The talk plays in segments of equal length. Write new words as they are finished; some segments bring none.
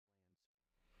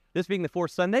This being the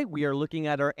fourth Sunday, we are looking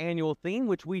at our annual theme,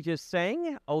 which we just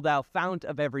sang, O Thou Fount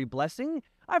of Every Blessing.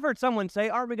 I've heard someone say,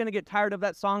 aren't we going to get tired of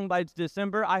that song by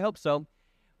December? I hope so.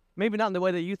 Maybe not in the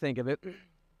way that you think of it.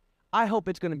 I hope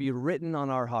it's going to be written on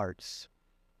our hearts.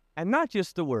 And not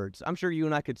just the words. I'm sure you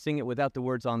and I could sing it without the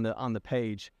words on the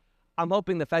page. I'm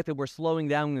hoping the fact that we're slowing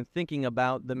down and thinking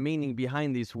about the meaning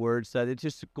behind these words, that it's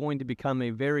just going to become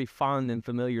a very fond and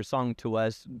familiar song to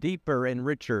us, deeper and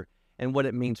richer in what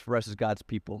it means for us as God's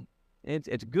people.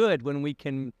 It's good when we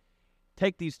can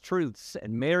take these truths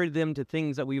and marry them to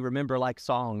things that we remember like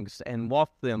songs and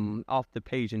walk them off the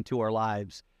page into our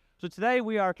lives. So today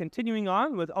we are continuing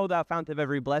on with O Thou Fount of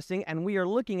Every Blessing, and we are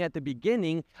looking at the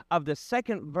beginning of the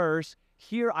second verse,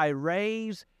 Here I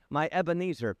Raise My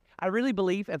Ebenezer. I really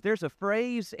believe if there's a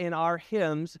phrase in our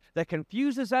hymns that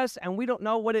confuses us and we don't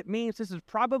know what it means, this is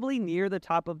probably near the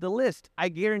top of the list. I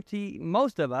guarantee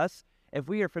most of us, if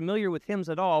we are familiar with hymns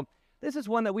at all, this is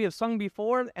one that we have sung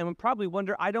before and would probably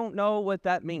wonder, I don't know what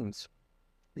that means.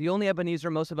 The only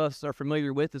Ebenezer most of us are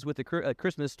familiar with is with the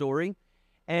Christmas story.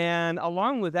 And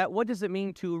along with that, what does it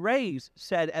mean to raise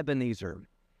said Ebenezer?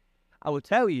 I will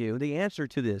tell you the answer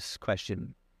to this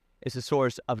question is a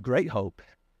source of great hope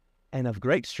and of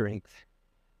great strength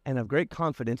and of great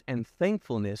confidence and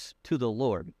thankfulness to the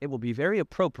Lord. It will be very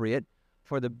appropriate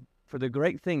for the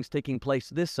great things taking place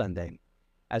this Sunday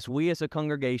as we as a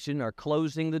congregation are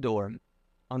closing the door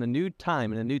on a new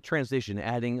time and a new transition,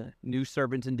 adding new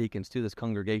servants and deacons to this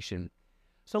congregation.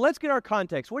 So let's get our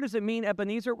context. What does it mean,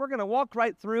 Ebenezer? We're going to walk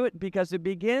right through it because it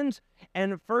begins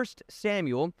in 1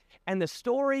 Samuel, and the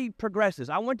story progresses.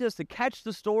 I want us to catch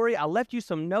the story. I left you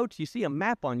some notes. You see a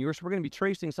map on yours. We're going to be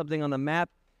tracing something on the map.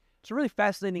 It's a really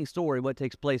fascinating story, what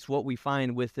takes place, what we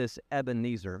find with this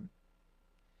Ebenezer.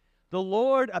 The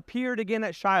Lord appeared again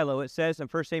at Shiloh, it says in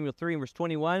 1 Samuel 3 verse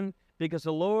 21, because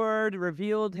the Lord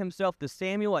revealed himself to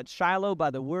Samuel at Shiloh by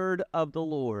the word of the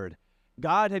Lord.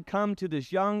 God had come to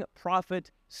this young prophet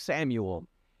Samuel,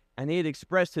 and he had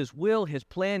expressed his will, his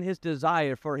plan, his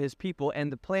desire for his people,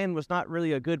 and the plan was not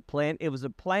really a good plan. It was a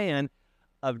plan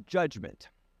of judgment.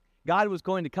 God was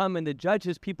going to come and to judge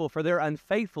his people for their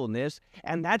unfaithfulness,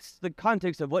 and that's the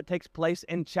context of what takes place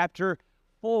in chapter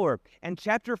 4. And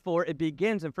chapter 4, it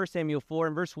begins in 1 Samuel 4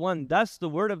 and verse 1, Thus the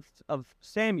word of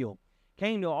Samuel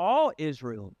came to all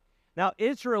Israel. Now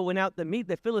Israel went out to meet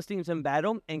the Philistines in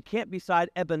battle and camped beside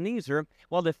Ebenezer,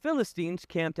 while the Philistines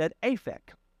camped at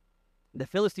Aphek. The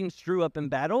Philistines drew up in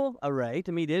battle array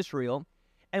to meet Israel,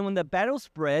 and when the battle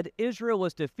spread, Israel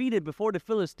was defeated before the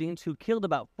Philistines, who killed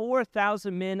about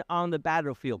 4,000 men on the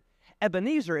battlefield.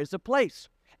 Ebenezer is a place.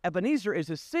 Ebenezer is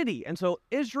a city, and so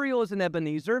Israel is an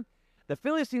Ebenezer. The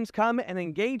Philistines come and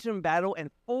engage in battle,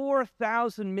 and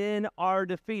 4,000 men are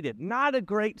defeated. Not a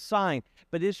great sign,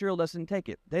 but Israel doesn't take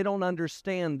it. They don't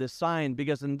understand the sign,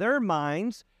 because in their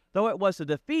minds, though it was a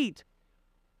defeat,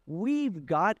 we've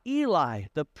got Eli,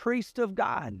 the priest of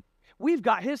God. We've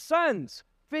got his sons,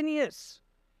 Phinehas.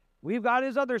 We've got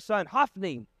his other son,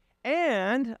 Hophni.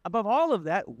 And above all of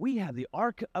that, we have the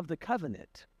Ark of the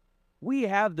Covenant. We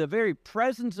have the very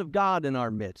presence of God in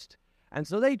our midst. And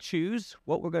so they choose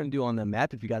what we're going to do on the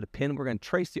map. If you got a pen, we're going to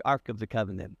trace the Ark of the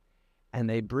Covenant. And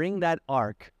they bring that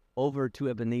Ark over to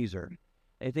Ebenezer.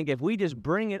 They think if we just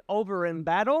bring it over in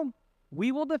battle,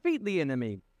 we will defeat the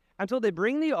enemy. And so they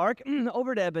bring the Ark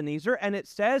over to Ebenezer, and it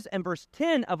says in verse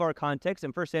 10 of our context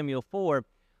in 1 Samuel 4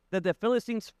 that the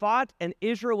Philistines fought and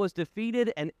Israel was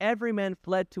defeated and every man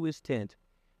fled to his tent.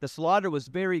 The slaughter was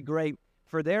very great,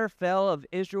 for there fell of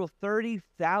Israel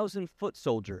 30,000 foot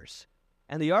soldiers.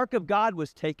 And the ark of God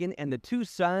was taken, and the two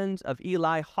sons of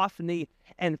Eli, Hophni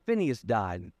and Phinehas,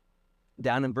 died.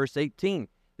 Down in verse 18,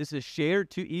 this is shared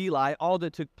to Eli, all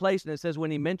that took place. And it says,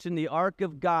 when he mentioned the ark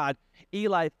of God,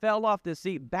 Eli fell off the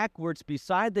seat backwards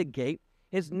beside the gate.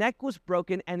 His neck was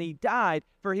broken, and he died,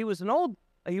 for he was old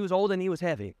and he was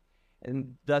heavy.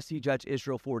 And thus he judged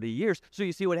Israel 40 years. So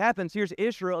you see what happens. Here's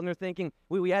Israel, and they're thinking,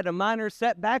 we had a minor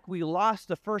setback. We lost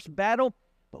the first battle.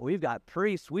 But we've got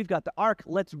priests, we've got the ark,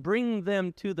 let's bring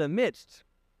them to the midst.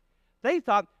 They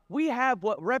thought, we have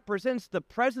what represents the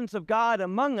presence of God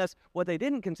among us. What they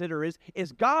didn't consider is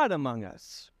God among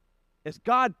us? Is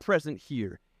God present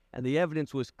here? And the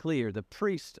evidence was clear. The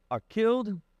priests are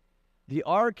killed, the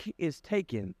ark is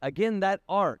taken. Again, that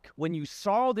ark, when you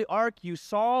saw the ark, you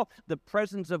saw the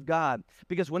presence of God.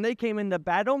 Because when they came into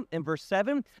battle, in verse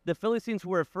 7, the Philistines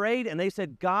were afraid, and they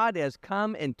said, God has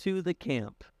come into the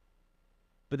camp.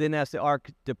 But then as the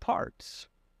ark departs,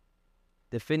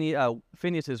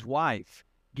 Phinehas' wife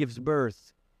gives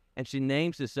birth, and she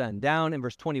names the son. Down in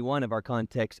verse 21 of our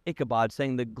context, Ichabod,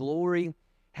 saying, the glory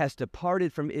has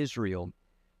departed from Israel,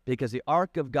 because the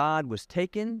ark of God was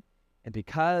taken and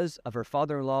because of her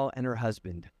father-in-law and her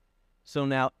husband. So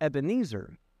now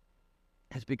Ebenezer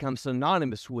has become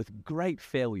synonymous with great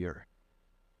failure.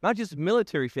 Not just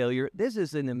military failure, this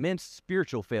is an immense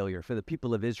spiritual failure for the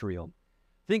people of Israel,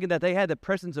 thinking that they had the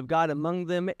presence of God among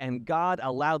them and God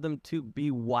allowed them to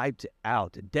be wiped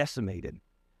out, decimated.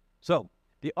 So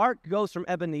the ark goes from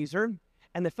Ebenezer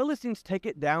and the Philistines take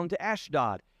it down to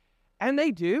Ashdod. And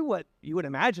they do what you would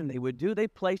imagine they would do. They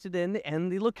place it in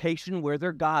the location where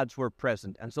their gods were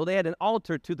present. And so they had an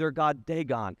altar to their god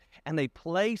Dagon. And they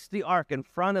placed the ark in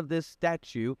front of this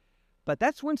statue. But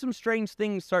that's when some strange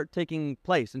things start taking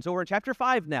place. And so we're in chapter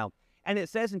 5 now. And it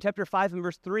says in chapter 5 and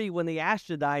verse 3, when the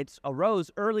Ashdodites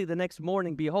arose early the next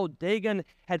morning, behold, Dagon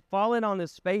had fallen on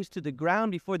his face to the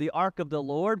ground before the ark of the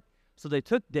Lord. So they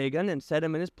took Dagon and set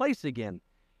him in his place again.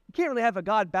 You can't really have a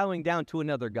god bowing down to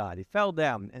another god. He fell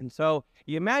down. And so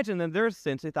you imagine in their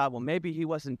sense, they thought, well, maybe he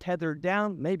wasn't tethered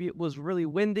down. Maybe it was really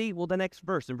windy. Well, the next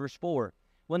verse, in verse 4,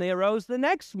 when they arose the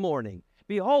next morning,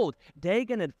 behold,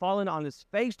 Dagon had fallen on his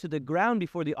face to the ground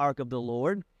before the ark of the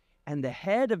Lord, and the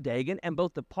head of Dagon and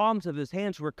both the palms of his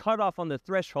hands were cut off on the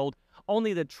threshold.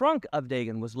 Only the trunk of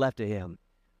Dagon was left to him.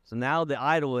 So now the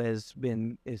idol has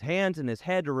been, his hands and his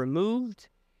head are removed.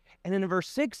 And in verse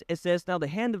 6, it says, now the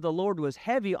hand of the Lord was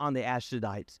heavy on the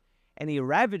Ashdodites, and he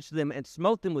ravaged them and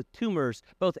smote them with tumors,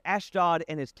 both Ashdod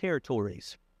and its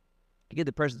territories. You get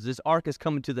the presence. This ark is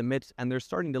coming to the midst, and they're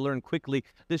starting to learn quickly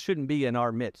this shouldn't be in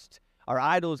our midst. Our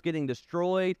idol is getting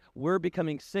destroyed. We're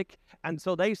becoming sick. And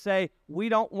so they say, we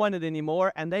don't want it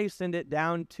anymore. And they send it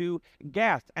down to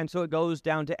Gath. And so it goes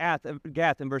down to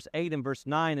Gath in verse 8 and verse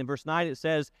 9. In verse 9 it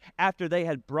says, after they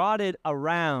had brought it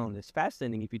around. It's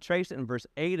fascinating. If you trace it in verse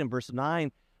 8 and verse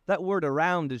 9, that word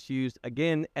around is used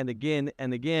again and again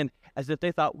and again, as if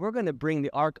they thought, we're going to bring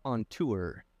the ark on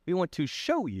tour. We want to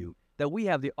show you that we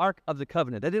have the ark of the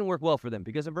covenant. That didn't work well for them,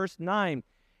 because in verse 9,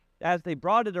 as they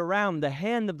brought it around, the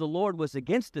hand of the Lord was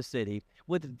against the city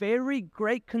with very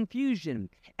great confusion.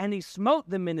 And he smote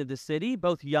the men of the city,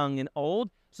 both young and old,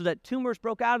 so that tumors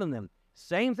broke out in them.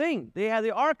 Same thing. They have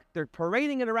the ark. They're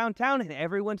parading it around town, and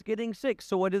everyone's getting sick.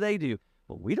 So what do?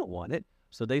 Well, we don't want it.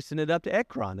 So they send it up to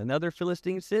Ekron, another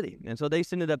Philistine city. And so they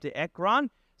send it up to Ekron.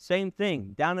 Same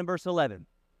thing. Down in verse 11.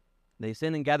 They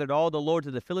sent and gathered all the lords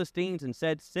of the Philistines and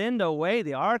said, send away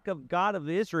the ark of God of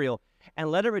Israel, and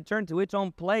let it return to its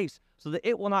own place, so that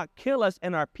it will not kill us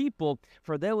and our people.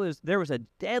 For there was a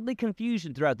deadly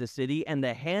confusion throughout the city, and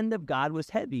the hand of God was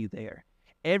heavy there.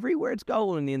 Everywhere it's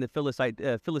going in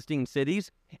the Philistine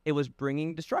cities, it was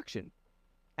bringing destruction.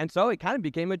 And so it kind of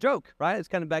became a joke, right? It's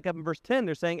kind of back up in verse 10.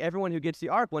 They're saying everyone who gets the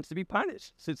ark wants to be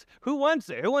punished. So it's, who wants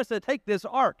it? Who wants to take this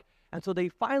ark? And so they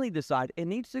finally decide it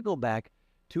needs to go back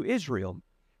to Israel.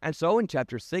 And so in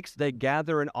chapter 6, they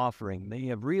gather an offering. They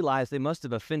have realized they must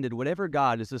have offended whatever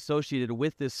god is associated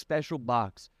with this special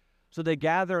box. So they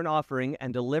gather an offering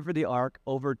and deliver the ark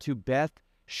over to Beth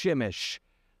Shemesh,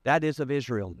 that is of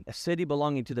Israel, a city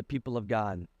belonging to the people of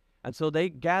God. And so they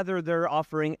gather their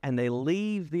offering and they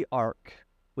leave the ark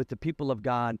with the people of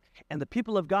God. And the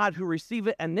people of God who receive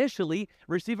it initially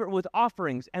receive it with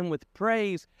offerings and with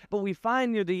praise. But we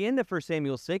find near the end of 1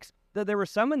 Samuel 6 that there were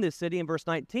some in this city. In verse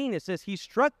 19, it says, he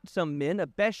struck some men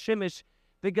of Beth Shemesh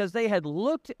because they had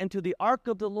looked into the ark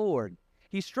of the Lord.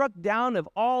 He struck down of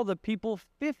all the people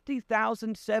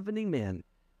 50,070 men.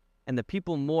 And the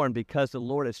people mourned because the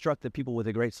Lord had struck the people with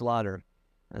a great slaughter.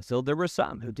 And so there were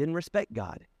some who didn't respect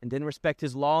God and didn't respect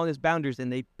his law and his boundaries,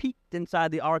 and they peeked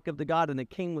inside the ark of the God, and it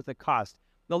came with a cost.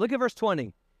 Now look at verse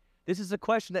 20. This is a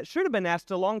question that should have been asked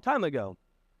a long time ago.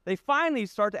 They finally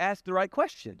start to ask the right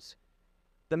questions.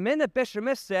 The men of Beth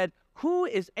Shemesh said, who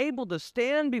is able to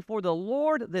stand before the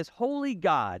Lord, this holy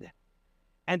God?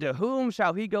 And to whom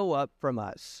shall he go up from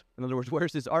us? In other words,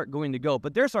 where's this ark going to go?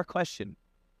 But there's our question.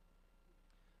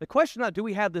 The question not, do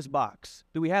we have this box?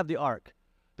 Do we have the ark?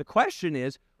 The question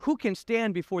is, who can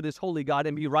stand before this holy God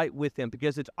and be right with him?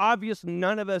 Because it's obvious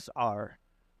none of us are.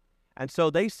 And so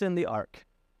they send the ark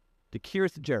to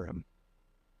Kiriath-Jearim,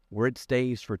 where it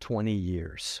stays for 20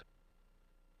 years.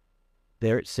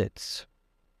 There it sits.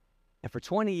 And for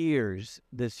 20 years,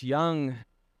 this young,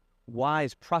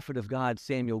 wise prophet of God,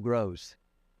 Samuel, grows.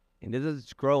 And it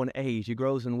doesn't grow in age. He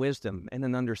grows in wisdom and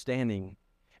in understanding.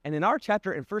 And in our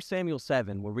chapter in 1 Samuel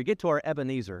 7, where we get to our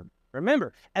Ebenezer,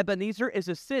 remember, Ebenezer is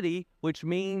a city which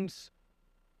means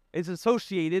it's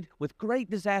associated with great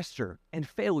disaster and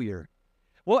failure.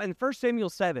 Well, in 1 Samuel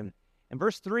 7, in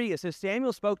verse 3, it says,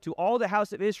 Samuel spoke to all the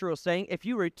house of Israel, saying, if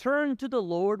you return to the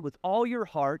Lord with all your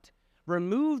heart,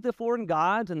 remove the foreign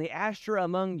gods and the Asherah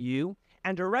among you,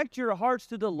 and direct your hearts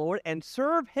to the Lord, and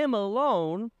serve him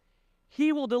alone,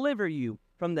 He will deliver you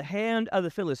from the hand of the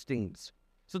Philistines.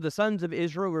 So the sons of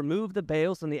Israel removed the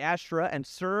Baals and the Asherah and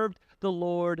served the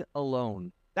Lord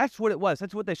alone. That's what it was.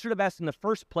 That's what they should have asked in the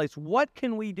first place. What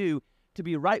can we do to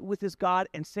be right with this God?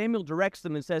 And Samuel directs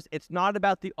them and says, it's not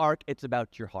about the ark, it's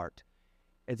about your heart.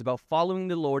 It's about following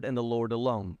the Lord and the Lord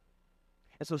alone.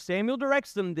 And so Samuel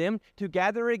directs them to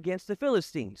gather against the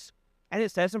Philistines. And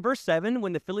it says in verse 7,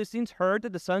 when the Philistines heard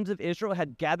that the sons of Israel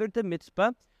had gathered to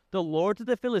Mizpah, the lords of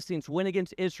the Philistines went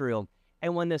against Israel.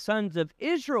 And when the sons of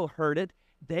Israel heard it,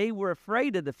 they were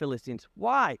afraid of the Philistines.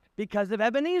 Why? Because of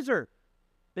Ebenezer.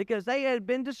 Because they had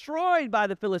been destroyed by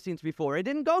the Philistines before. It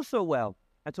didn't go so well.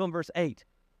 And so in verse 8,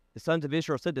 the sons of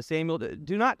Israel said to Samuel,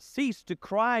 do not cease to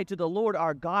cry to the Lord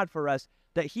our God for us,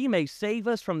 that he may save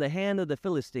us from the hand of the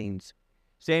Philistines.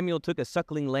 Samuel took a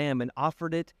suckling lamb and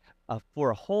offered it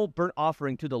for a whole burnt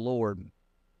offering to the Lord.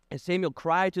 And Samuel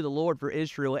cried to the Lord for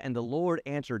Israel, and the Lord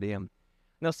answered him.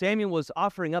 Now Samuel was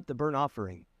offering up the burnt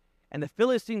offering, and the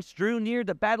Philistines drew near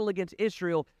to battle against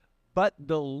Israel, but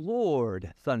the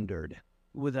Lord thundered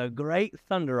with a great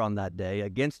thunder on that day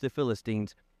against the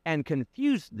Philistines, and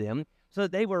confused them, so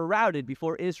that they were routed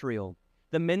before Israel.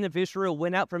 The men of Israel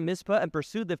went out from Mizpah and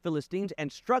pursued the Philistines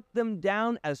and struck them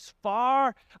down as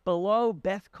far below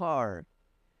Beth-kar.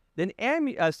 Then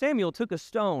Samuel took a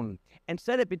stone and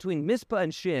set it between Mizpah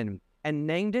and Shin and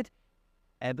named it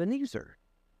Ebenezer,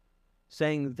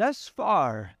 saying, thus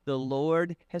far the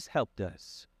Lord has helped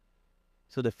us.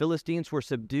 So the Philistines were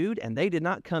subdued, and they did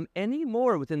not come any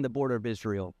more within the border of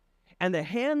Israel. And the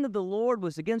hand of the Lord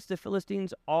was against the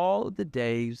Philistines all the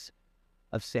days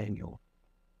of Samuel.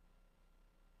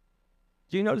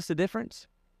 Do you notice the difference?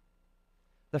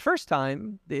 The first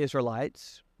time the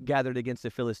Israelites gathered against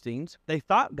the Philistines, they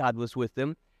thought God was with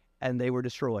them, and they were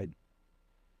destroyed.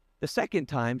 The second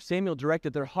time, Samuel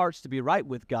directed their hearts to be right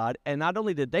with God, and not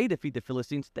only did they defeat the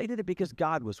Philistines, they did it because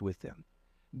God was with them.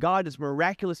 God is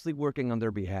miraculously working on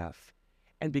their behalf.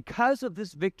 And because of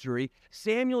this victory,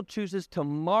 Samuel chooses to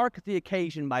mark the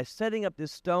occasion by setting up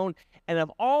this stone, and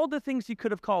of all the things he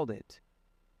could have called it,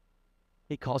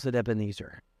 he calls it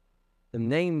Ebenezer. The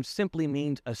name simply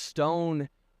means a stone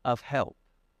of help.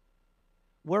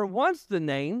 Where once the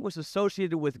name was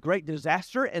associated with great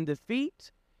disaster and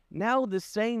defeat, now the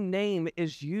same name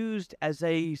is used as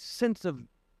a sense of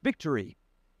victory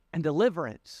and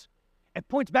deliverance. It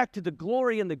points back to the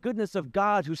glory and the goodness of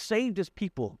God who saved his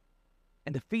people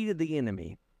and defeated the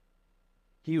enemy.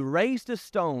 He raised a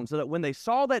stone so that when they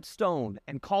saw that stone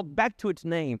and called back to its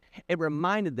name, it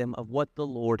reminded them of what the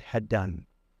Lord had done.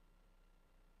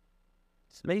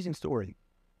 It's an amazing story.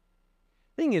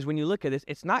 The thing is, when you look at this,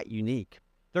 it's not unique.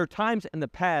 There are times in the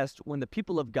past when the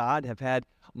people of God have had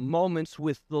moments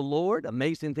with the Lord,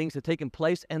 amazing things have taken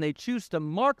place, and they choose to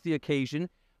mark the occasion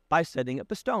by setting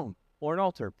up a stone or an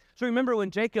altar. So remember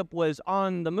when Jacob was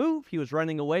on the move, he was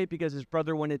running away because his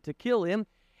brother wanted to kill him.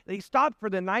 He stopped for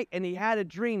the night and he had a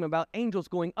dream about angels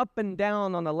going up and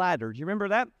down on a ladder. Do you remember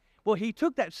that? Well, he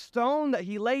took that stone that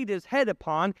he laid his head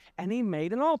upon and he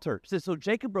made an altar. So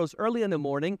Jacob rose early in the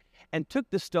morning and took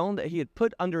the stone that he had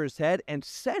put under his head and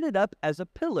set it up as a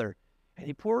pillar. And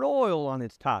he poured oil on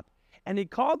its top. And he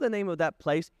called the name of that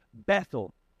place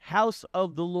Bethel, house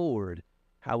of the Lord.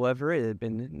 However, it had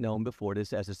been known before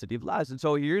this as the city of lies. And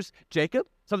so here's Jacob.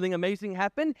 Something amazing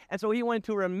happened. And so he wanted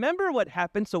to remember what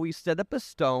happened. So he set up a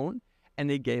stone and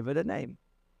he gave it a name.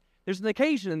 There's an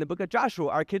occasion in the book of Joshua,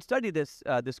 our kids studied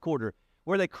this quarter,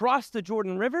 where they crossed the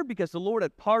Jordan River because the Lord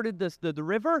had parted the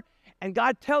river. And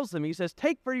God tells them, he says,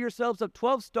 take for yourselves up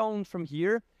 12 stones from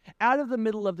here, out of the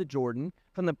middle of the Jordan,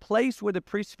 from the place where the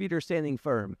priest's feet are standing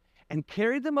firm, and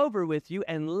carry them over with you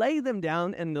and lay them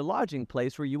down in the lodging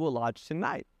place where you will lodge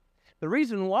tonight. The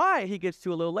reason why he gets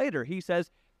to a little later, he says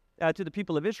to the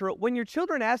people of Israel, when your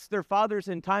children ask their fathers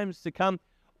in times to come,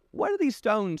 what do these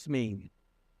stones mean?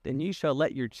 Then you shall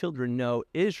let your children know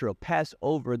Israel passed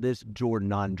over this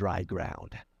Jordan on dry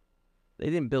ground. They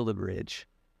didn't build a bridge.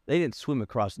 They didn't swim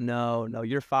across. No,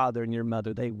 your father and your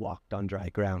mother, they walked on dry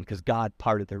ground because God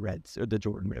parted the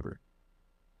Jordan River.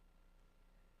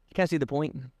 You can't see the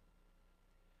point?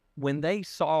 When they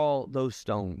saw those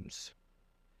stones,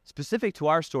 specific to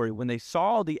our story, when they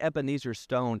saw the Ebenezer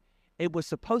stone, it was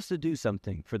supposed to do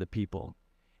something for the people.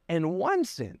 In one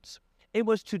sense, it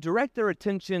was to direct their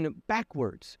attention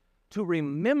backwards, to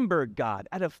remember God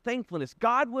out of thankfulness.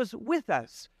 God was with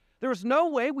us. There was no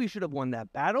way we should have won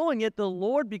that battle, and yet the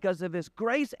Lord, because of his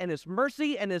grace and his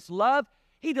mercy and his love,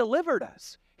 he delivered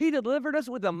us. He delivered us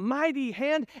with a mighty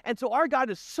hand, and so our God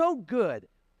is so good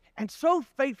and so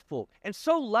faithful and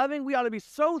so loving. We ought to be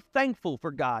so thankful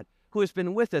for God who has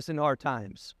been with us in our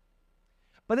times.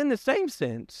 But in the same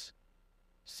sense,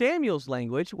 Samuel's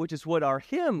language, which is what our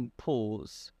hymn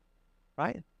pulls,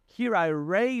 right? Here I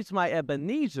raise my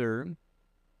Ebenezer,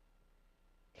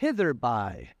 hither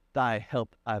by thy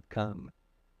help I've come,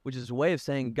 which is a way of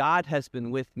saying God has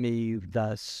been with me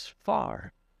thus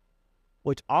far,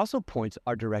 which also points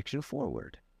our direction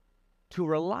forward, to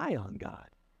rely on God.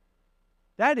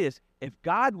 That is, if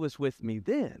God was with me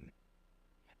then,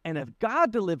 and if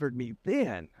God delivered me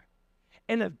then,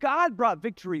 and if God brought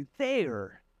victory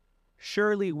there,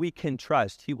 surely we can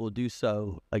trust he will do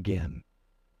so again.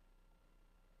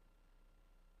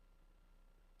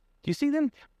 Do you see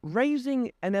them?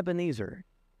 Raising an Ebenezer.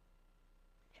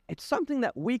 It's something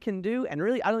that we can do, and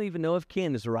really, I don't even know if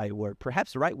can is the right word.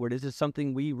 Perhaps the right word is it's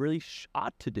something we really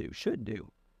ought to do, should do,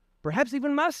 perhaps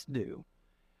even must do.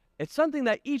 It's something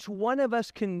that each one of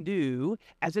us can do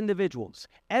as individuals.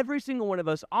 Every single one of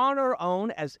us on our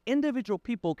own as individual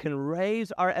people can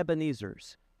raise our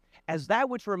Ebenezers as that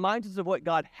which reminds us of what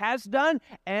God has done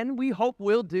and we hope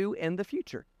will do in the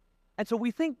future. And so we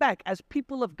think back as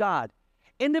people of God,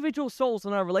 individual souls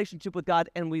in our relationship with God,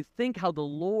 and we think how the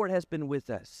Lord has been with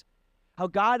us, how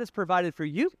God has provided for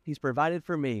you, he's provided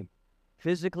for me,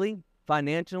 physically,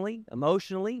 financially,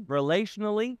 emotionally,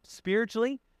 relationally,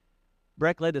 spiritually.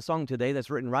 Breck led a song today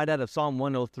that's written right out of Psalm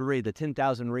 103, the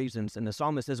 10,000 Reasons. And the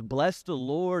psalmist says, bless the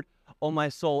Lord, O my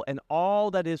soul, and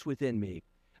all that is within me.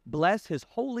 Bless his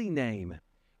holy name.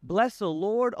 Bless the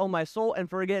Lord, O my soul, and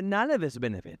forget none of his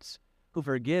benefits, who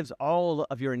forgives all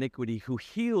of your iniquity, who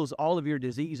heals all of your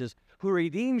diseases, who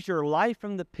redeems your life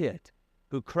from the pit,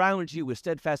 who crowns you with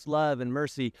steadfast love and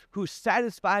mercy, who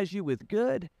satisfies you with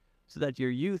good, so that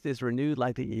your youth is renewed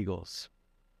like the eagles.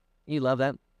 You love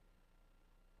that?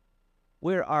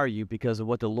 Where are you because of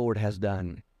what the Lord has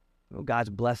done? Well,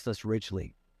 God's blessed us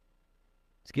richly.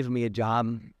 He's given me a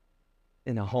job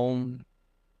and a home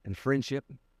and friendship.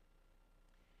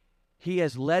 He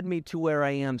has led me to where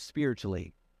I am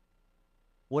spiritually.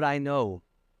 What I know,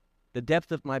 the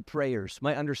depth of my prayers,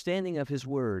 my understanding of his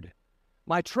word,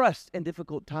 my trust in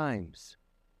difficult times.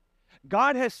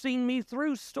 God has seen me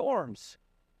through storms.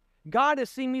 God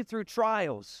has seen me through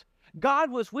trials.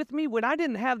 God was with me when I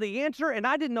didn't have the answer and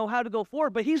I didn't know how to go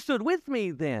forward, but he stood with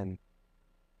me then.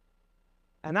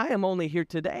 And I am only here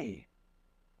today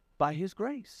by his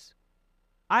grace.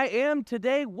 I am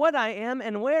today what I am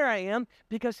and where I am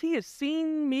because he has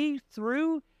seen me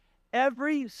through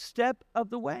every step of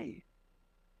the way.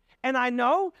 And I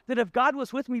know that if God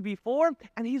was with me before,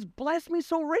 and he's blessed me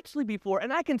so richly before,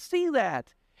 and I can see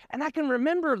that, and I can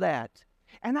remember that,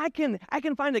 and I can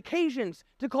find occasions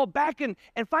to call back and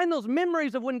find those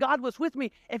memories of when God was with me.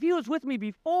 If he was with me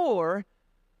before,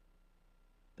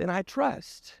 then I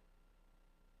trust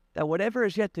that whatever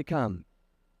is yet to come,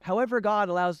 however God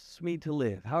allows me to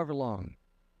live, however long,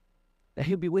 that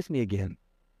he'll be with me again.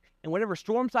 And whatever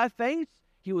storms I face,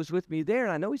 he was with me there,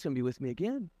 and I know he's going to be with me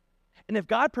again. And if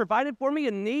God provided for me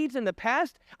in needs in the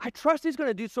past, I trust he's going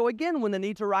to do so again when the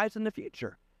needs arise in the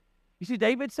future. You see,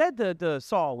 David said to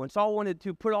Saul, when Saul wanted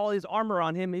to put all his armor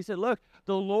on him, he said, look,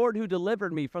 the Lord who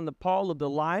delivered me from the paw of the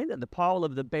lion and the paw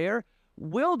of the bear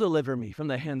will deliver me from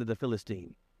the hand of the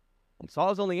Philistine. And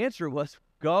Saul's only answer was,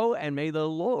 go and may the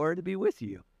Lord be with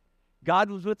you. God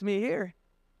was with me here.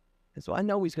 And so I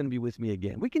know he's going to be with me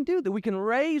again. We can do that. We can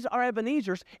raise our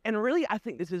Ebenezers. And really, I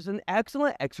think this is an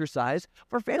excellent exercise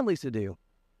for families to do.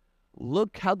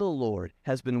 Look how the Lord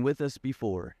has been with us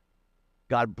before.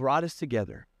 God brought us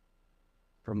together.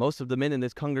 For most of the men in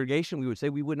this congregation, we would say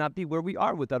we would not be where we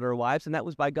are without our wives, and that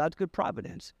was by God's good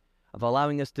providence of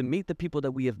allowing us to meet the people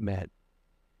that we have met,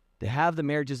 to have the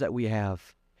marriages that we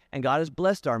have. And God has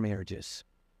blessed our marriages.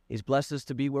 He's blessed us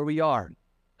to be where we are,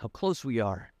 how close we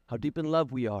are, how deep in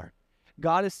love we are.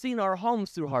 God has seen our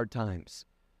homes through hard times.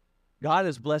 God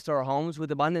has blessed our homes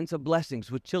with abundance of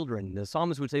blessings, with children. The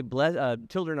psalmist would say,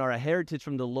 children are a heritage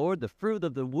from the Lord, the fruit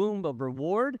of the womb of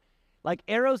reward. Like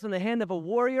arrows in the hand of a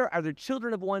warrior are the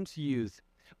children of one's youth.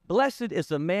 Blessed is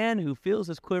the man who fills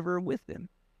his quiver with them.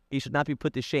 He should not be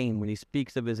put to shame when he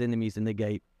speaks of his enemies in the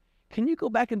gate. Can you go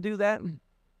back and do that?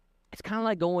 It's kind of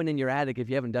like going in your attic if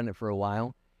you haven't done it for a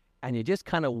while, and you just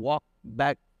kind of walk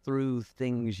back through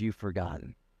things you've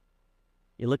forgotten.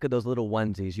 You look at those little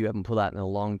onesies you haven't pulled out in a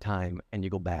long time, and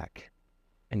you go back,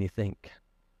 and you think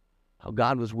how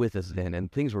God was with us then,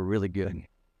 and things were really good.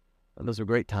 And those were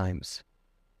great times.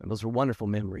 And those are wonderful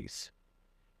memories.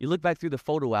 You look back through the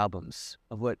photo albums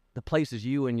of what the places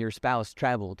you and your spouse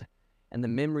traveled and the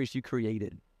memories you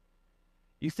created.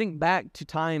 You think back to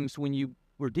times when you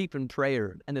were deep in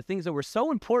prayer and the things that were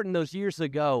so important those years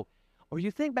ago. Or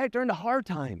you think back during the hard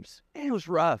times. Man, it was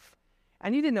rough.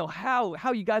 And you didn't know how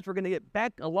you guys were going to get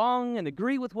back along and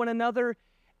agree with one another.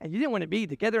 and you didn't want to be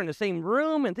together in the same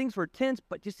room, and things were tense,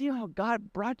 but you see how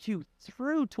God brought you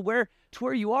through to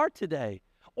where you are today.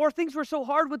 Or things were so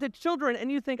hard with the children, and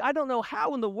you think, I don't know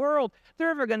how in the world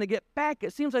they're ever going to get back.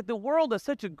 It seems like the world is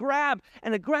such a grab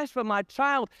and a grasp of my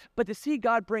child. But to see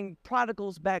God bring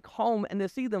prodigals back home and to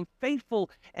see them faithful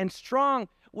and strong,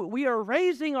 we are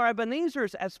raising our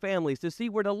Ebenezers as families to see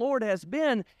where the Lord has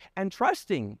been and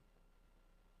trusting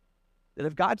that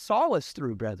if God saw us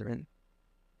through, brethren,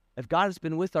 if God has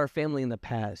been with our family in the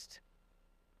past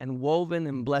and woven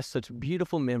and blessed such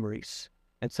beautiful memories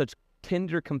and such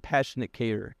tender, compassionate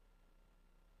care,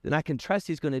 then I can trust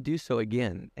He's going to do so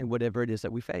again in whatever it is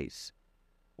that we face.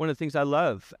 One of the things I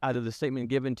love out of the statement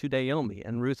given to Naomi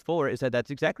and Ruth Fuller is that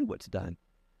that's exactly what's done.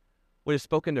 What is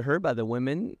spoken to her by the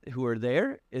women who are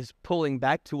there is pulling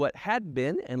back to what had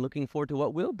been and looking forward to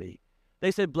what will be.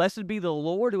 They said, "Blessed be the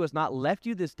Lord who has not left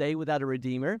you this day without a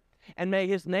redeemer, and may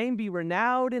His name be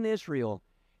renowned in Israel.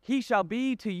 He shall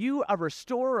be to you a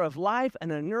restorer of life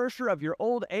and a nourisher of your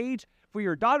old age. For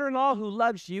your daughter-in-law who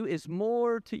loves you is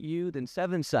more to you than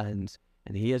 7 sons,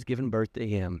 and He has given birth to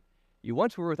him. You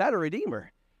once were without a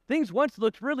redeemer. Things once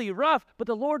looked really rough, but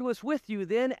the Lord was with you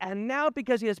then, and now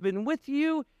because He has been with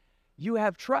you, you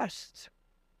have trust.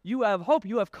 You have hope.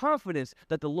 You have confidence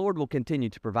that the Lord will continue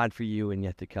to provide for you and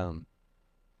yet to come."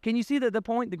 Can you see the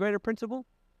point, the greater principle?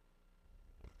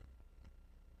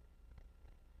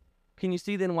 Can you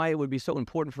see then why it would be so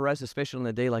important for us, especially on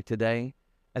a day like today,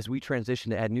 as we transition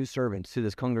to add new servants to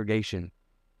this congregation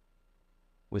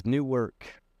with new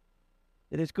work?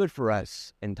 It is good for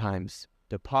us in times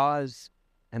to pause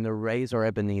and to raise our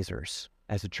Ebenezers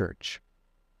as a church,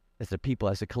 as a people,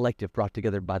 as a collective brought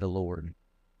together by the Lord.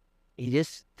 You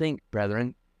just think,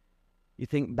 brethren, you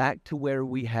think back to where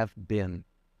we have been.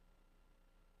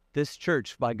 This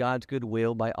church, by God's good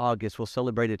will, by August, will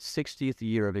celebrate its 60th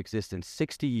year of existence,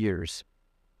 60 years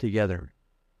together.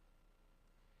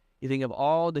 You think of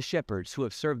all the shepherds who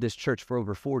have served this church for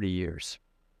over 40 years,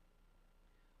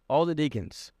 all the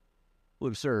deacons who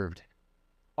have served,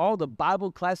 all the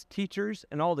Bible class teachers,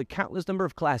 and all the countless number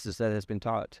of classes that has been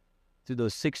taught through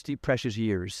those 60 precious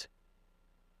years.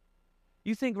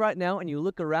 You think right now, and you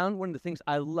look around, one of the things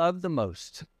I love the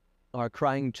most are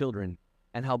crying children,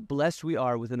 and how blessed we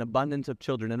are with an abundance of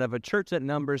children. And of a church that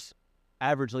numbers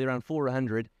averagely around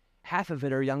 400, half of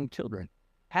it are young children.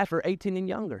 Half are 18 and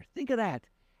younger. Think of that.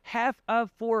 Half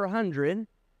of 400,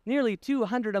 nearly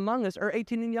 200 among us are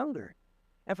 18 and younger.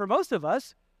 And for most of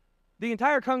us, the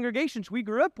entire congregations we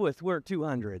grew up with were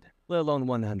 200, let alone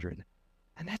 100.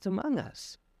 And that's among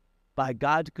us by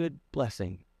God's good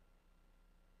blessing.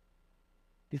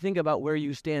 You think about where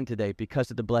you stand today because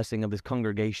of the blessing of this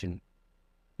congregation,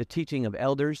 the teaching of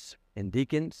elders and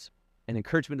deacons and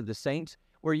encouragement of the saints,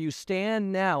 where you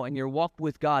stand now in your walk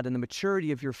with God and the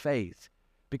maturity of your faith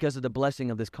because of the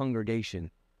blessing of this congregation,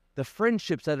 the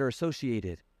friendships that are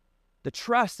associated, the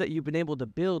trust that you've been able to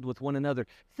build with one another.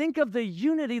 Think of the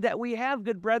unity that we have,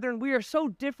 good brethren. We are so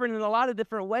different in a lot of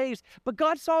different ways, but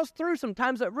God saw us through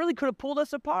sometimes that really could have pulled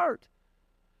us apart.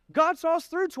 God saw us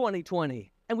through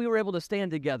 2020, and we were able to stand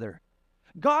together.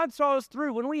 God saw us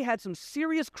through when we had some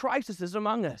serious crises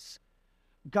among us.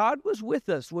 God was with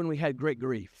us when we had great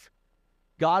grief.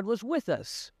 God was with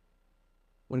us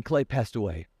when Clay passed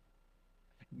away.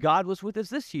 God was with us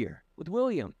this year with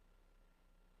William.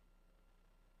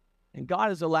 And God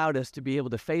has allowed us to be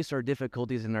able to face our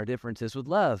difficulties and our differences with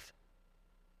love.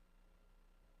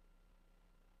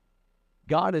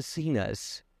 God has seen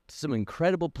us to some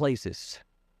incredible places.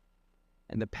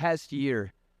 In the past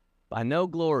year, by no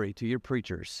glory to your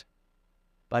preachers,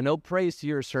 by no praise to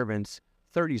your servants,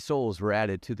 30 souls were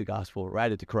added to the gospel, were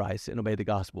added to Christ and obeyed the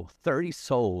gospel. 30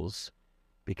 souls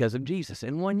because of Jesus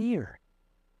in 1 year.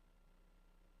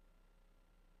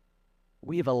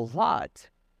 We have a lot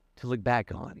to look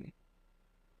back on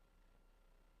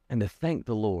and to thank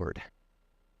the Lord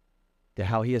to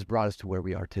how He has brought us to where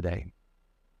we are today.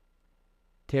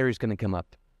 Terry's going to come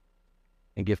up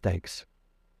and give thanks.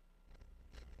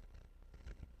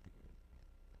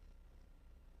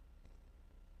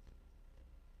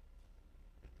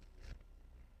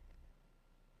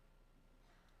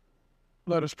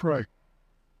 Let us pray.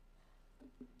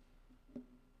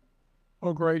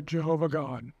 O great Jehovah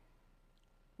God,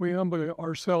 we humble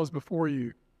ourselves before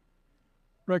you,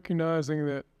 recognizing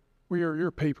that we are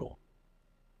your people,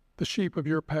 the sheep of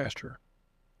your pasture.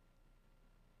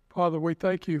 Father, we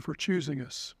thank you for choosing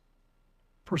us,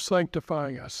 for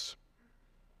sanctifying us,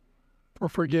 for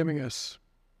forgiving us,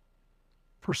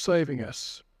 for saving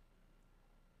us.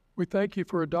 We thank you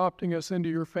for adopting us into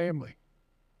your family.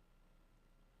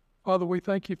 Father, we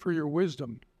thank you for your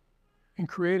wisdom in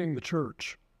creating the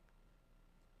church.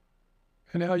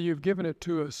 and how you've given it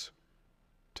to us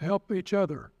to help each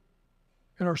other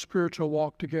in our spiritual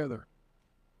walk together,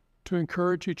 to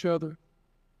encourage each other,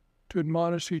 to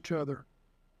admonish each other,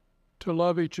 to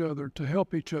love each other, to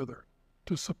help each other,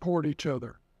 to support each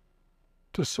other,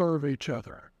 to serve each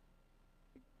other.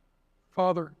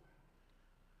 Father,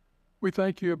 we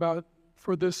thank you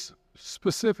for this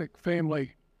specific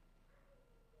family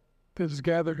that is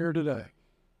gathered here today.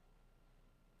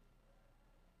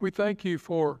 We thank you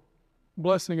for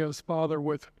blessing us, Father,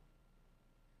 with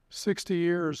 60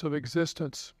 years of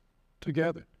existence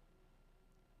together.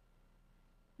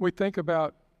 We think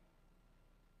about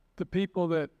the people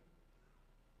that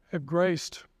have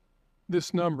graced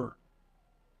this number.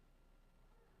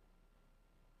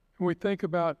 And we think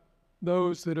about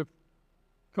those that have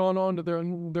gone on to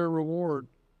their reward.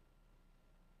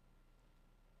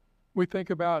 We think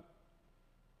about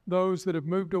those that have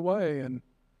moved away and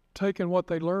taken what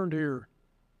they learned here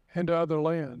into other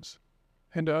lands,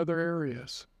 into other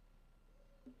areas.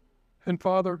 And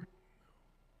Father,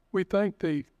 we thank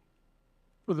Thee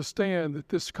for the stand that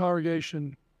this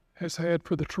congregation has had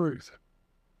for the truth.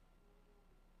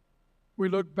 We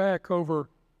look back over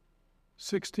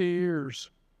 60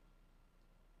 years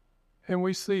and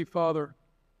we see, Father,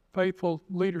 faithful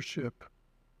leadership,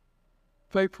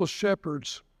 faithful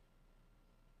shepherds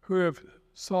who have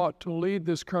sought to lead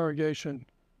this congregation,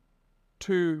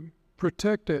 to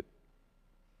protect it,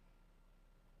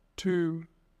 to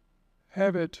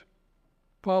have it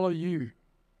follow you.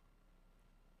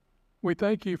 We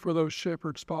thank you for those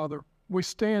shepherds, Father. We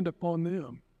stand upon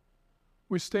them.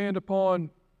 We stand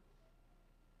upon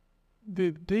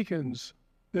the deacons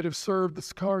that have served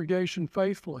this congregation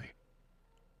faithfully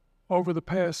over the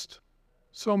past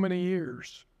so many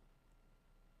years.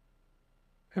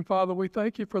 And Father, we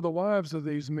thank you for the wives of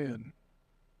these men,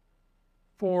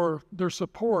 for their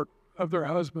support of their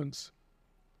husbands,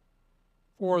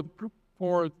 for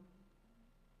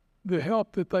the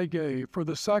help that they gave, for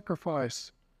the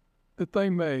sacrifice that they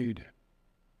made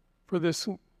for this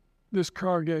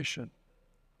congregation.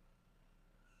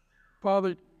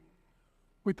 Father,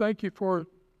 we thank you for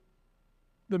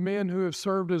the men who have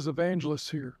served as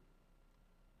evangelists here,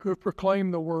 who have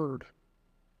proclaimed the word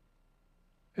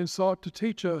and sought to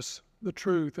teach us the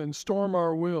truth and storm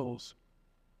our wills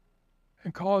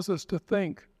and cause us to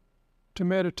think, to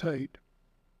meditate,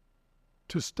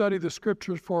 to study the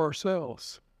scriptures for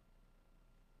ourselves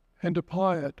and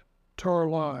apply it to our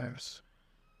lives.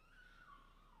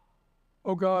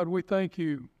 Oh God, we thank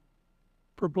you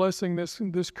for blessing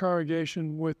this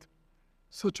congregation with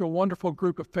such a wonderful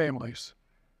group of families.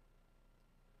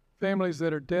 Families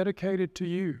that are dedicated to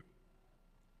you.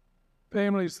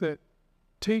 Families that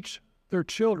teach their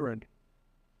children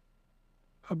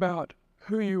about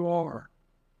who you are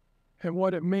and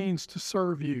what it means to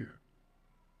serve you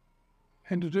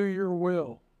and to do your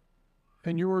will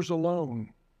and yours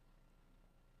alone.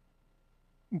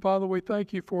 And Father, we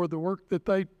thank you for the work that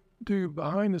they do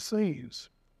behind the scenes.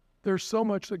 There's so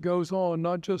much that goes on,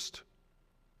 not just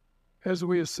as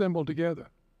we assemble together,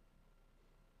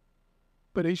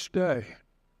 but each day,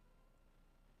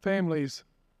 families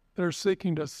that are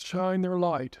seeking to shine their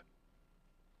light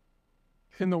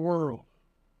in the world.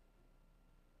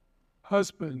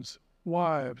 Husbands,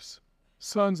 wives,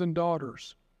 sons and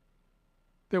daughters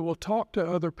that will talk to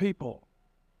other people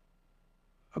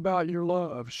about your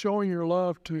love, showing your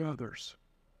love to others.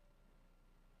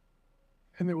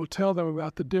 And that will tell them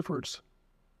about the difference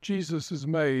Jesus has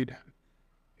made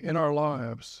in our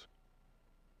lives.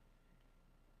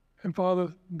 And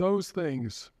Father, those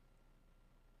things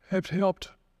have helped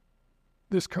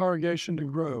this congregation to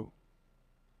grow.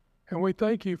 And we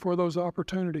thank you for those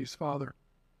opportunities, Father.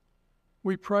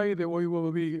 We pray that we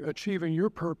will be achieving your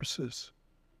purposes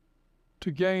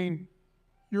to gain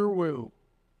your will,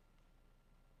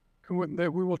 and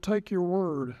that we will take your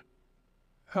word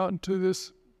out into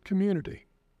this community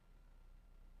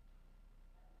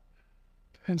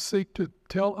and seek to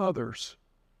tell others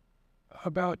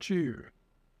about you,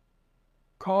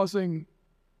 causing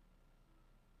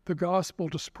the gospel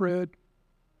to spread,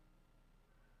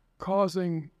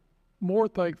 causing more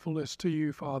thankfulness to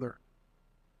you, Father,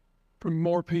 from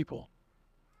more people.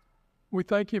 We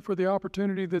thank you for the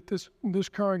opportunity that this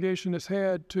congregation has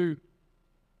had to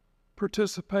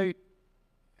participate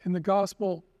in the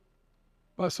gospel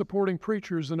by supporting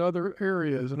preachers in other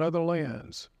areas and other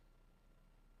lands.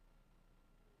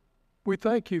 We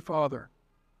thank you, Father,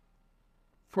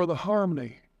 for the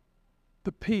harmony,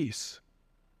 the peace,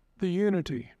 the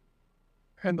unity,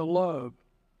 and the love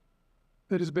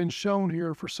that has been shown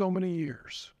here for so many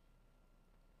years.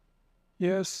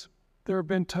 Yes, there have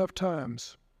been tough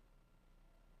times,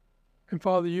 And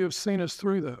Father, you have seen us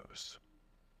through those.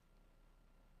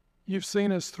 You've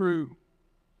seen us through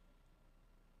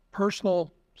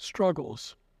personal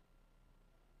struggles.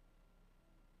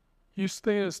 You've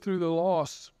seen us through the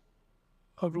loss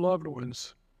of loved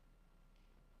ones.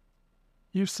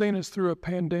 You've seen us through a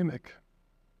pandemic.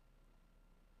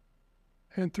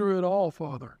 And through it all,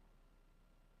 Father,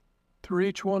 through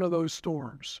each one of those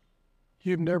storms,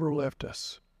 you've never left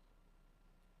us.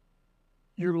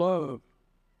 Your love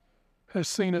has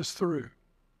seen us through,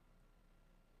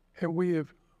 and we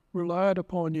have relied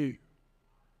upon you.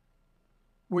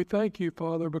 We thank you,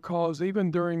 Father, because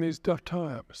even during these tough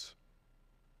times,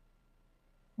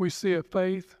 we see a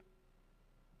faith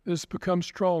that has become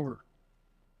stronger.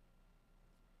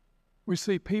 We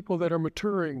see people that are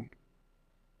maturing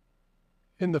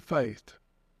in the faith.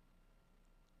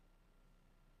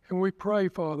 And we pray,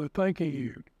 Father, thanking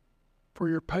you for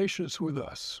your patience with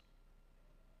us.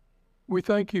 We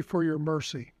thank you for your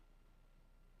mercy.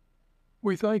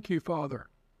 We thank you, Father,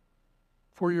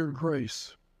 for your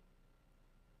grace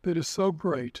that is so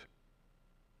great,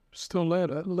 still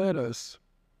led us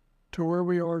to where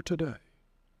we are today.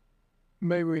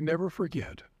 May we never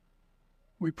forget.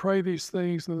 We pray these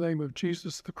things in the name of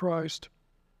Jesus the Christ,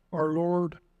 our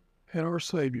Lord and our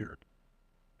Savior.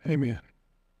 Amen.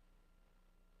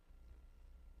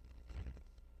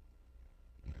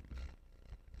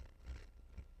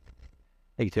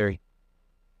 Thank you, Terry.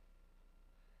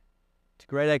 It's a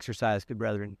great exercise, good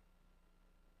brethren,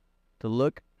 to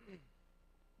look,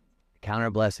 count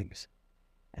our blessings,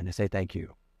 and to say thank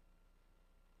you.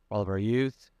 For all of our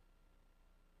youth,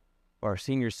 for our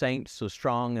senior saints so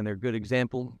strong and their good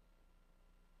example,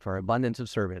 for our abundance of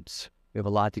servants. We have a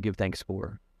lot to give thanks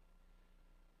for.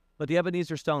 But the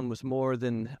Ebenezer stone was more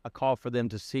than a call for them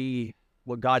to see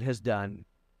what God has done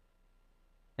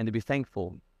and to be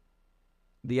thankful.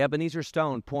 The Ebenezer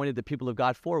stone pointed the people of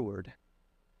God forward,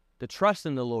 to trust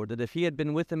in the Lord, that if he had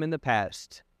been with them in the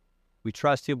past, we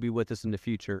trust he'll be with us in the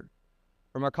future.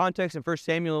 From our context in 1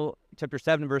 Samuel chapter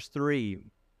 7, verse 3,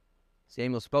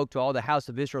 Samuel spoke to all the house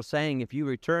of Israel, saying, if you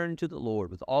return to the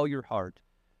Lord with all your heart,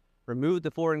 remove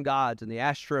the foreign gods and the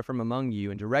Asherah from among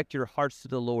you, and direct your hearts to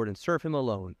the Lord and serve him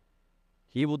alone,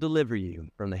 he will deliver you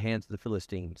from the hands of the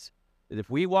Philistines. That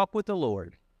if we walk with the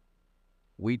Lord,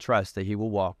 we trust that he will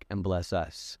walk and bless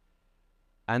us.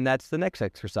 And that's the next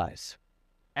exercise.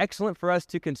 Excellent for us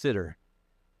to consider.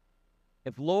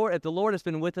 If the Lord has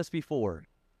been with us before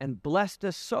and blessed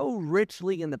us so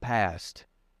richly in the past,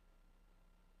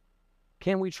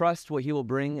 can we trust what he will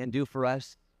bring and do for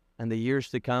us in the years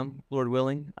to come, Lord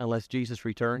willing, unless Jesus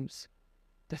returns?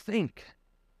 To think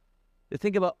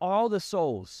about all the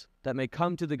souls that may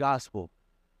come to the gospel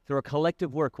through a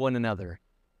collective work one another.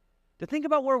 To think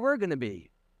about where we're going to be.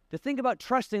 To think about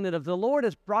trusting that if the Lord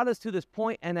has brought us to this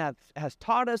point and has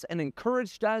taught us and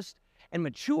encouraged us and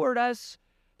matured us,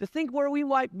 to think where we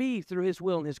might be through his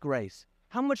will and his grace.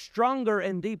 How much stronger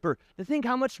and deeper. To think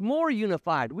how much more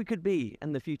unified we could be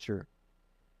in the future.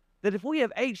 That if we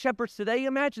have 8 shepherds today,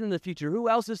 imagine in the future who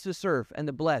else is to serve and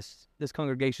to bless this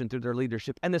congregation through their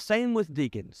leadership. And the same with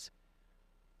deacons.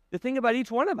 To think about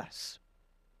each one of us.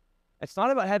 It's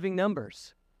not about having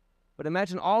numbers, but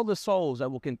imagine all the souls that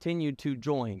will continue to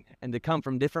join and to come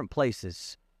from different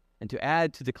places and to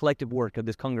add to the collective work of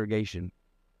this congregation.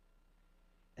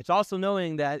 It's also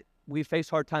knowing that we've faced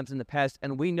hard times in the past,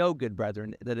 and we know, good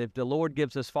brethren, that if the Lord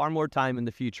gives us far more time in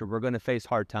the future, we're going to face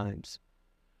hard times.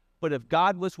 But if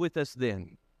God was with us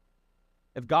then,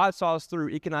 if God saw us through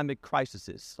economic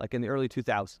crises, like in the early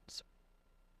 2000s,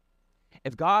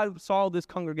 if God saw this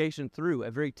congregation through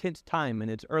a very tense time in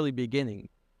its early beginning,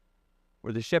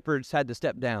 where the shepherds had to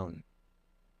step down,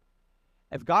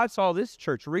 if God saw this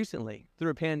church recently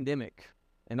through a pandemic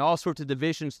and all sorts of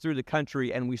divisions through the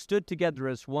country, and we stood together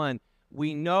as one,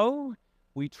 we know,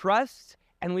 we trust,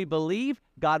 and we believe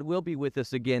God will be with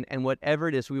us again, and whatever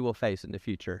it is we will face in the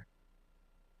future.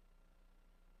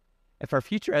 If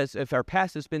our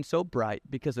past has been so bright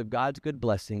because of God's good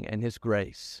blessing and his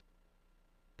grace,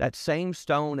 that same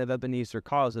stone of Ebenezer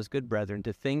calls us, good brethren,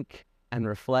 to think and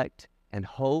reflect and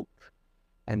hope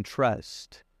and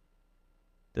trust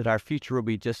that our future will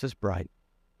be just as bright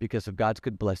because of God's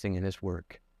good blessing and his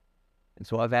work. And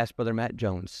so I've asked Brother Matt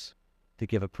Jones to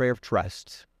give a prayer of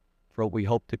trust for what we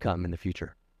hope to come in the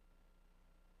future.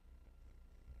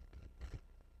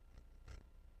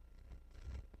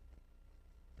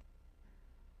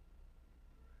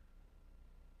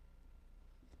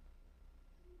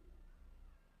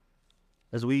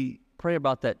 As we pray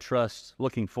about that trust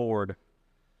looking forward,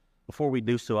 before we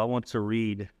do so, I want to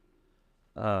read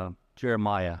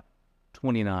Jeremiah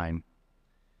 29.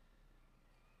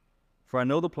 For I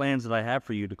know the plans that I have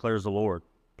for you, declares the Lord,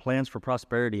 plans for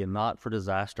prosperity and not for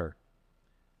disaster,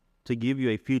 to give you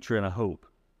a future and a hope.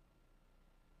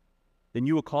 Then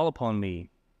you will call upon me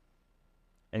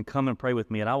and come and pray with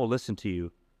me, and I will listen to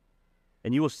you.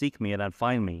 And you will seek me and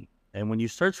find me. And when you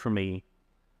search for me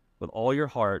with all your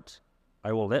heart,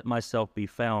 I will let myself be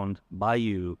found by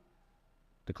you,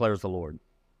 declares the Lord.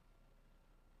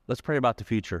 Let's pray about the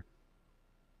future.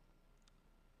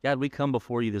 God, we come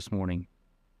before you this morning,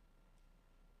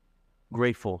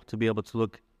 grateful to be able to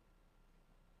look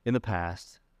in the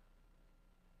past,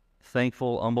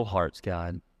 thankful, humble hearts,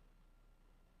 God.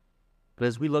 But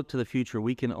as we look to the future,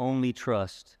 we can only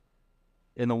trust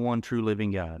in the one true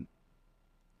living God.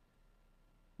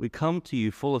 We come to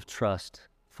you full of trust,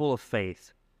 full of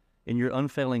faith in your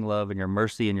unfailing love and your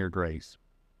mercy and your grace.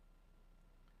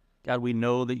 God, we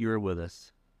know that you are with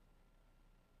us.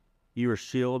 You are a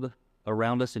shield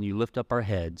around us and you lift up our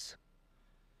heads.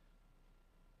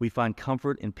 We find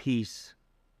comfort and peace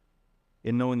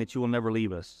in knowing that you will never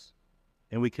leave us,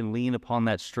 and we can lean upon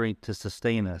that strength to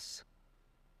sustain us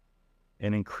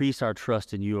and increase our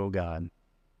trust in you, O God.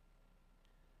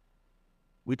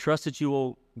 We trust that you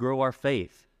will grow our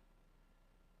faith,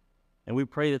 and we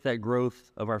pray that that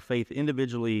growth of our faith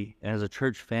individually and as a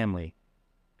church family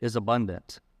is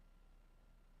abundant.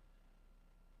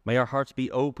 May our hearts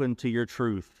be open to your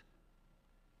truth,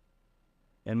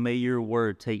 and may your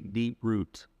word take deep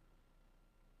root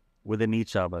within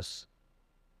each of us.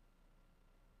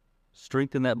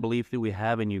 Strengthen that belief that we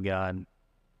have in you, God,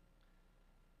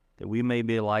 that we may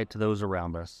be a light to those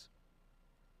around us.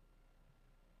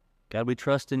 God, we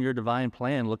trust in your divine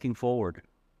plan looking forward.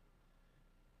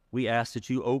 We ask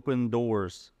that you open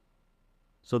doors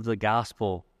so that the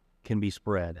gospel can be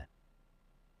spread.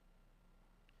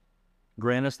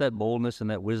 Grant us that boldness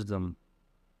and that wisdom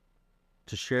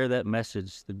to share that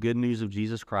message, the good news of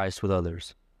Jesus Christ, with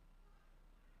others.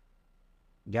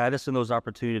 Guide us in those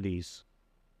opportunities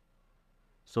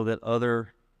so that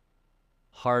other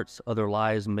hearts, other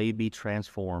lives may be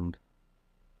transformed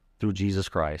through Jesus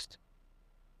Christ.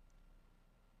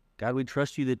 God, we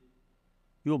trust you that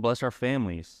you will bless our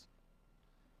families.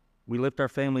 We lift our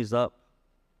families up,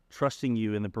 trusting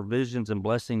you in the provisions and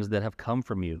blessings that have come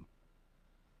from you.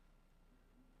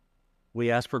 We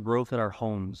ask for growth in our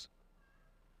homes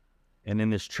and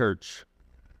in this church,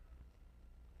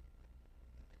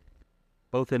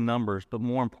 both in numbers, but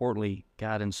more importantly,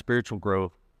 God, in spiritual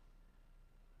growth.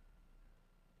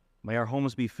 May our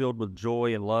homes be filled with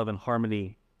joy and love and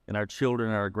harmony, and our children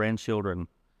and our grandchildren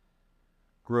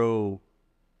grow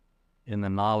in the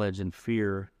knowledge and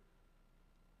fear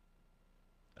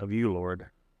of you, Lord.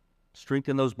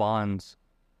 Strengthen those bonds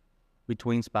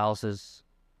between spouses,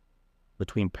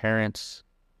 between parents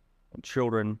and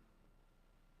children,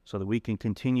 so that we can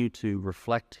continue to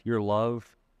reflect your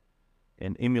love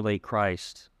and emulate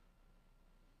Christ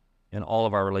in all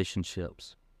of our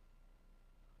relationships.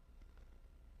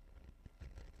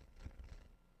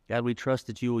 God, we trust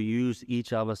that you will use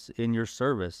each of us in your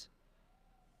service,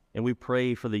 and we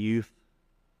pray for the youth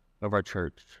of our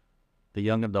church, the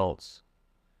young adults,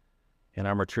 and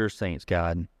our mature saints,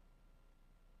 God.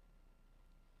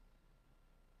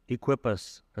 Equip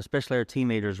us, especially our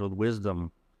teenagers, with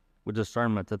wisdom, with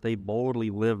discernment, that they boldly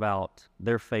live out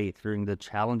their faith during the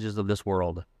challenges of this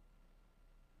world.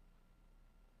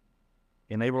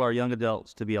 Enable our young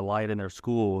adults to be a light in their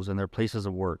schools and their places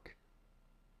of work.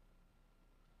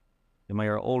 And may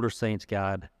our older saints,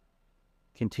 God,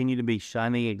 continue to be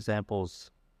shining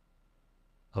examples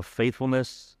of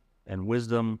faithfulness and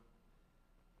wisdom,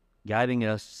 guiding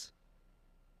us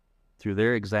through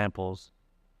their examples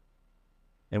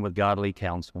and with godly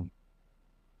counsel.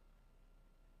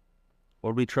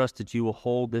 Lord, we trust that you will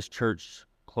hold this church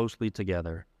closely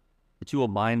together, that you will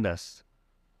bind us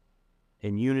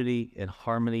in unity and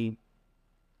harmony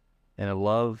and in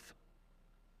love,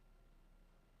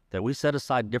 that we set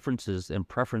aside differences and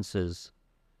preferences,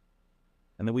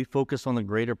 and that we focus on the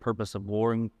greater purpose of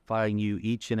glorifying you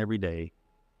each and every day,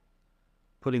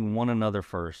 putting one another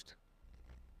first.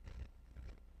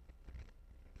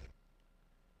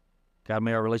 God,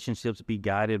 may our relationships be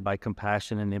guided by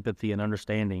compassion and empathy and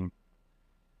understanding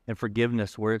and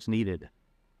forgiveness where it's needed.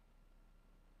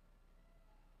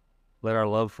 Let our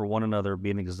love for one another be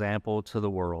an example to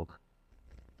the world.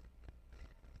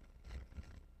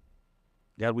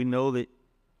 God, we know that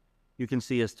you can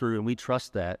see us through, and we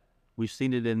trust that. We've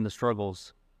seen it in the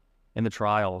struggles and the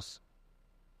trials.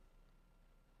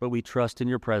 But we trust in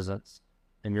your presence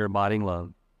and your abiding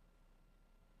love.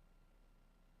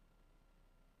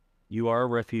 You are our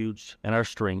refuge and our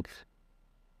strength,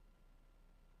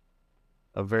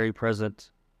 a very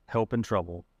present help in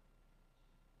trouble.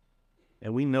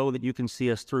 And we know that you can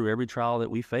see us through every trial that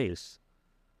we face.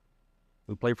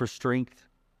 We pray for strength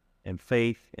and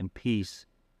faith and peace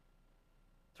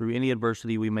through any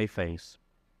adversity we may face.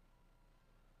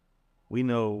 We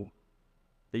know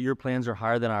that your plans are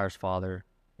higher than ours, Father,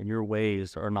 and your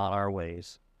ways are not our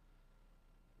ways.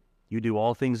 You do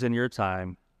all things in your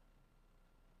time.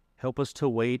 Help us to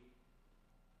wait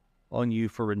on you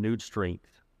for renewed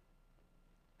strength.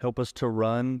 Help us to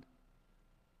run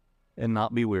and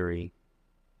not be weary.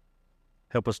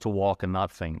 Help us to walk and not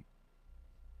faint.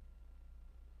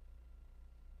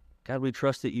 God, we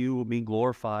trust that you will be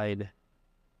glorified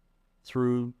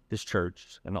through this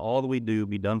church, and all that we do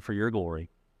be done for your glory.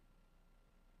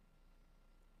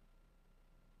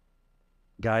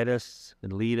 Guide us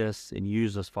and lead us and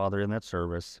use us, Father, in that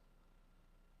service,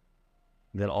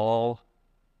 that all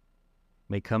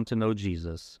may come to know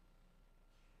Jesus.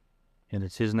 And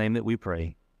it's his name that we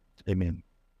pray. Amen.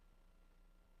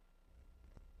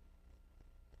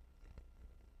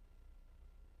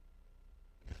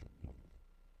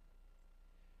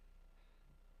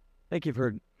 Thank you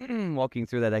for walking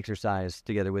through that exercise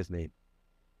together with me.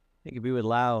 I think if we would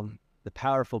allow the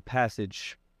powerful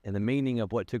passage and the meaning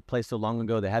of what took place so long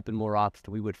ago that happened more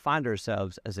often, we would find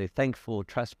ourselves as a thankful,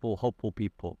 trustful, hopeful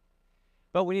people.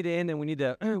 But we need to end, and we need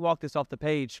to walk this off the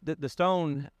page. The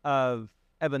stone of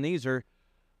Ebenezer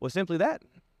was simply that.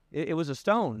 It was a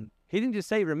stone. He didn't just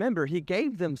say remember. He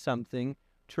gave them something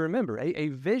to remember, a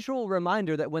visual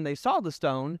reminder that when they saw the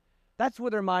stone, that's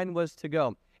where their mind was to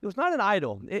go. It was not an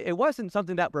idol. It wasn't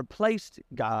something that replaced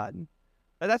God.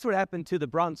 That's what happened to the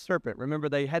bronze serpent. Remember,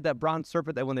 they had that bronze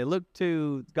serpent that when they looked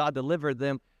to, God delivered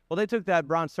them. Well, they took that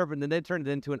bronze serpent and they turned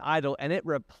it into an idol, and it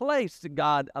replaced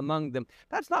God among them.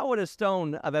 That's not what a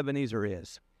stone of Ebenezer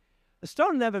is. The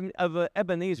stone of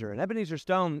Ebenezer, an Ebenezer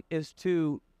stone, is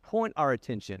to point our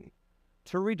attention,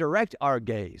 to redirect our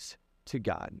gaze to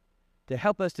God, to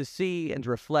help us to see and to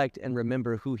reflect and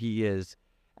remember who he is.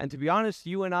 And to be honest,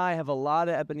 you and I have a lot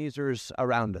of Ebenezers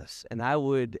around us, and I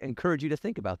would encourage you to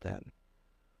think about that.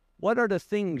 What are the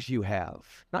things you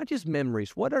have? Not just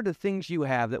memories. What are the things you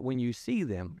have that when you see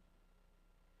them,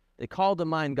 they call to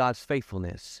mind God's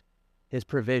faithfulness, his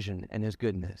provision, and his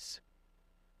goodness?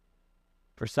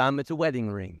 For some, it's a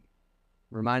wedding ring,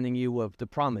 reminding you of the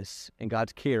promise and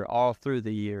God's care all through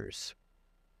the years.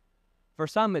 For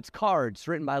some, it's cards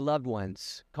written by loved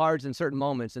ones, cards in certain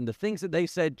moments, and the things that they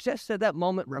said just at that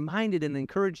moment reminded and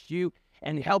encouraged you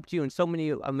and helped you in so many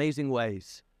amazing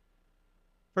ways.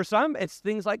 For some, it's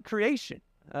things like creation,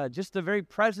 just the very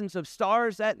presence of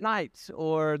stars at night,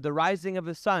 or the rising of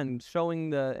the sun,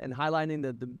 showing and highlighting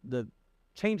the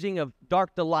changing of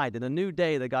dark to light and a new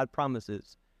day that God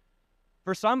promises.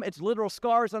 For some, it's literal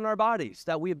scars on our bodies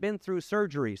that we have been through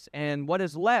surgeries, and what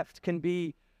is left can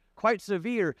be quite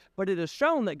severe, but it has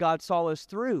shown that God saw us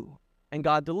through and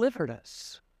God delivered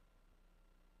us.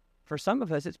 For some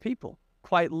of us, it's people.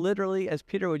 Quite literally, as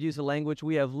Peter would use the language,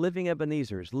 we have living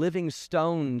Ebenezers, living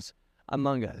stones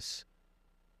among us.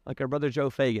 Like our brother Joe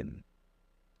Fagan,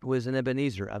 who is an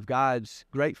Ebenezer of God's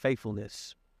great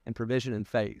faithfulness and provision and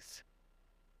faith.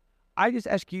 I just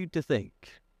ask you to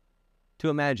think, to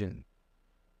imagine,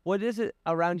 what is it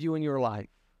around you in your life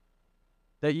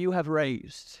that you have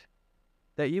raised,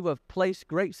 that you have placed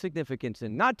great significance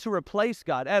in, not to replace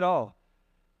God at all,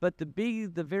 but to be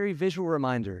the very visual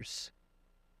reminders,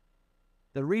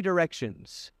 the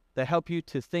redirections that help you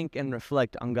to think and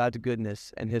reflect on God's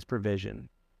goodness and his provision.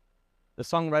 The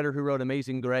songwriter who wrote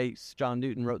Amazing Grace, John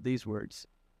Newton, wrote these words: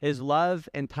 "His love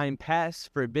in time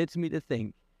past forbids me to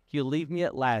think he'll leave me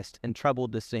at last in trouble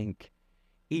to sink.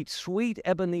 Each sweet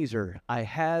Ebenezer I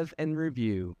have in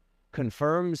review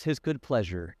confirms his good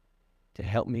pleasure to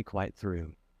help me quite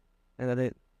through." And that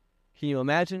it. Can you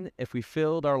imagine if we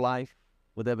filled our life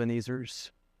with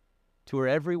Ebenezers, to where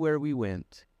everywhere we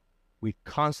went, we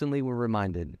constantly were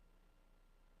reminded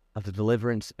of the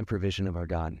deliverance and provision of our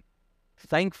God.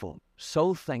 Thankful,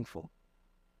 so thankful,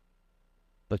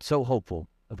 but so hopeful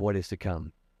of what is to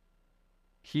come.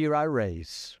 Here I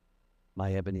raise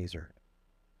my Ebenezer.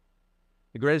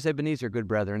 The greatest Ebenezer, good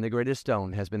brethren, the greatest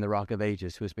stone has been the Rock of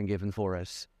Ages who has been given for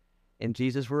us. In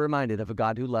Jesus, we're reminded of a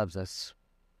God who loves us,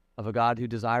 of a God who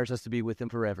desires us to be with him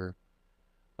forever,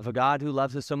 of a God who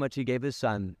loves us so much he gave his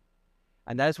Son.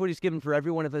 And that is what he's given for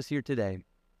every one of us here today,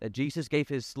 that Jesus gave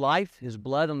his life, his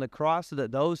blood on the cross, so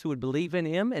that those who would believe in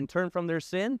him and turn from their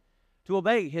sin to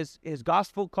obey his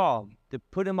gospel call, to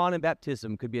put him on in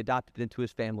baptism, could be adopted into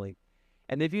his family.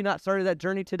 And if you've not started that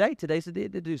journey today, today's the day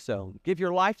to do so. Give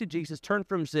your life to Jesus, turn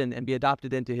from sin, and be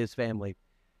adopted into his family.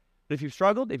 But if you've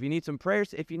struggled, if you need some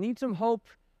prayers, if you need some hope,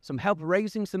 some help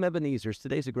raising some Ebenezers.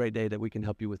 Today's a great day that we can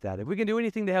help you with that. If we can do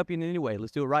anything to help you in any way,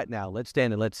 let's do it right now. Let's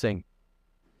stand and let's sing.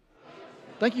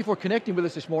 Thank you for connecting with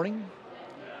us this morning.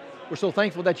 We're so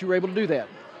thankful that you were able to do that.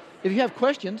 If you have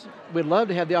questions, we'd love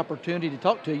to have the opportunity to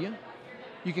talk to you.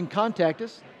 You can contact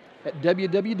us at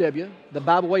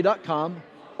www.thebibleway.com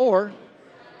or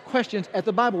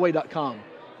questions@thebibleway.com.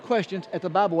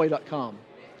 Questions@thebibleway.com.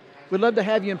 We'd love to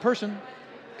have you in person.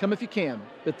 Come if you can,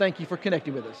 but thank you for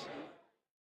connecting with us.